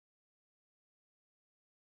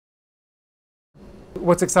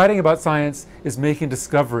What's exciting about science is making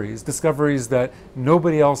discoveries that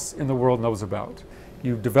nobody else in the world knows about.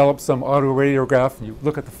 You develop some autoradiograph, and you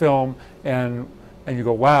look at the film, and you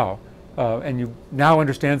go, wow, and you now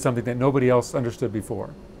understand something that nobody else understood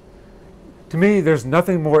before. To me, there's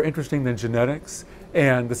nothing more interesting than genetics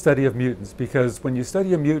and the study of mutants, because when you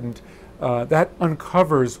study a mutant, that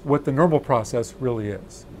uncovers what the normal process really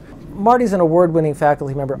is. Marty's an award-winning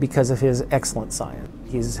faculty member because of his excellent science.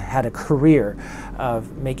 He's had a career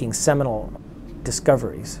of making seminal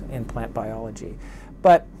discoveries in plant biology,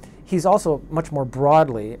 but he's also much more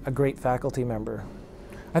broadly a great faculty member.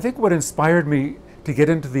 I think what inspired me to get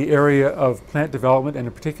into the area of plant development, and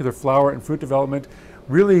in particular flower and fruit development,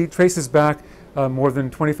 really traces back more than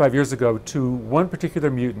 25 years ago to one particular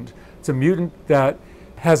mutant. It's a mutant that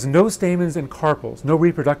has no stamens and carpels, no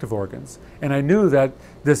reproductive organs. And I knew that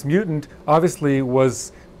this mutant obviously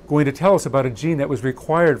was going to tell us about a gene that was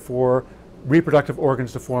required for reproductive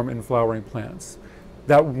organs to form in flowering plants.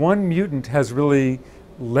 That one mutant has really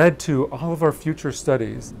led to all of our future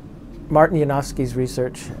studies. Martin Yanofsky's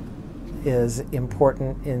research is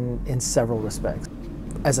important in several respects.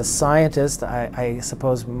 As a scientist, I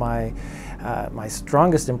suppose my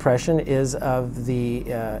strongest impression is of the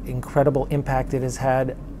incredible impact it has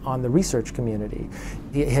had on the research community.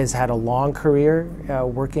 He has had a long career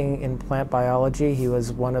working in plant biology. He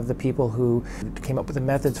was one of the people who came up with the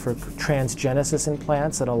methods for transgenesis in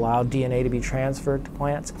plants that allowed DNA to be transferred to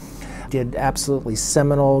plants. Did absolutely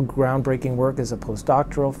seminal, groundbreaking work as a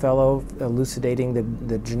postdoctoral fellow, elucidating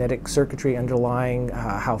the genetic circuitry underlying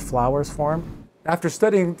how flowers form. After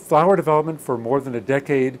studying flower development for more than a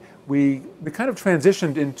decade, we kind of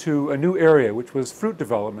transitioned into a new area, which was fruit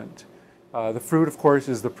development. The fruit, of course,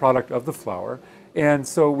 is the product of the flower, and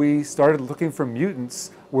so we started looking for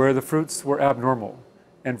mutants where the fruits were abnormal.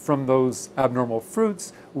 And from those abnormal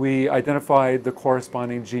fruits, we identified the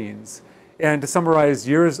corresponding genes. And to summarize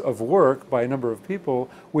years of work by a number of people,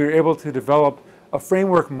 we were able to develop a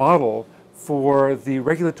framework model for the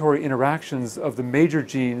regulatory interactions of the major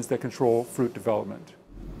genes that control fruit development.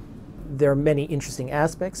 There are many interesting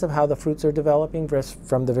aspects of how the fruits are developing,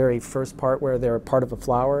 from the very first part where they're part of a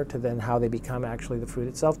flower to then how they become actually the fruit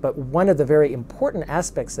itself. But one of the very important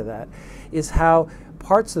aspects of that is how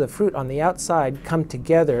parts of the fruit on the outside come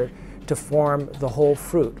together to form the whole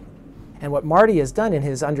fruit. And what Marty has done in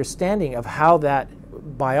his understanding of how that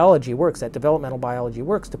biology works, that developmental biology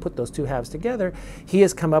works, to put those two halves together, he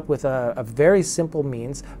has come up with a very simple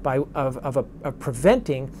means of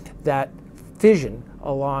preventing that fission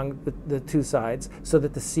along the two sides so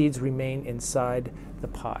that the seeds remain inside the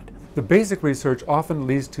pod. The basic research often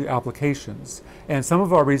leads to applications, and some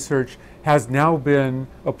of our research has now been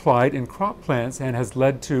applied in crop plants and has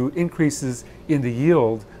led to increases in the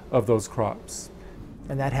yield of those crops.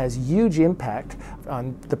 And that has huge impact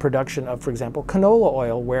on the production of, for example, canola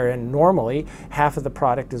oil, wherein normally half of the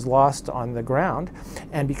product is lost on the ground.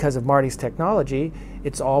 And because of Marty's technology,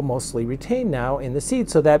 it's all mostly retained now in the seed.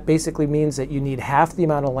 So that basically means that you need half the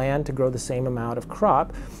amount of land to grow the same amount of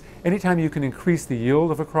crop. Anytime you can increase the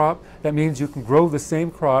yield of a crop, that means you can grow the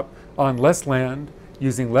same crop on less land,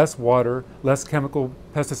 using less water, less chemical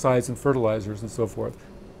pesticides and fertilizers and so forth.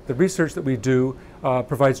 The research that we do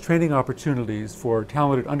provides training opportunities for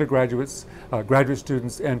talented undergraduates, graduate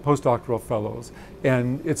students, and postdoctoral fellows.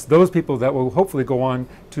 And it's those people that will hopefully go on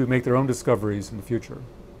to make their own discoveries in the future.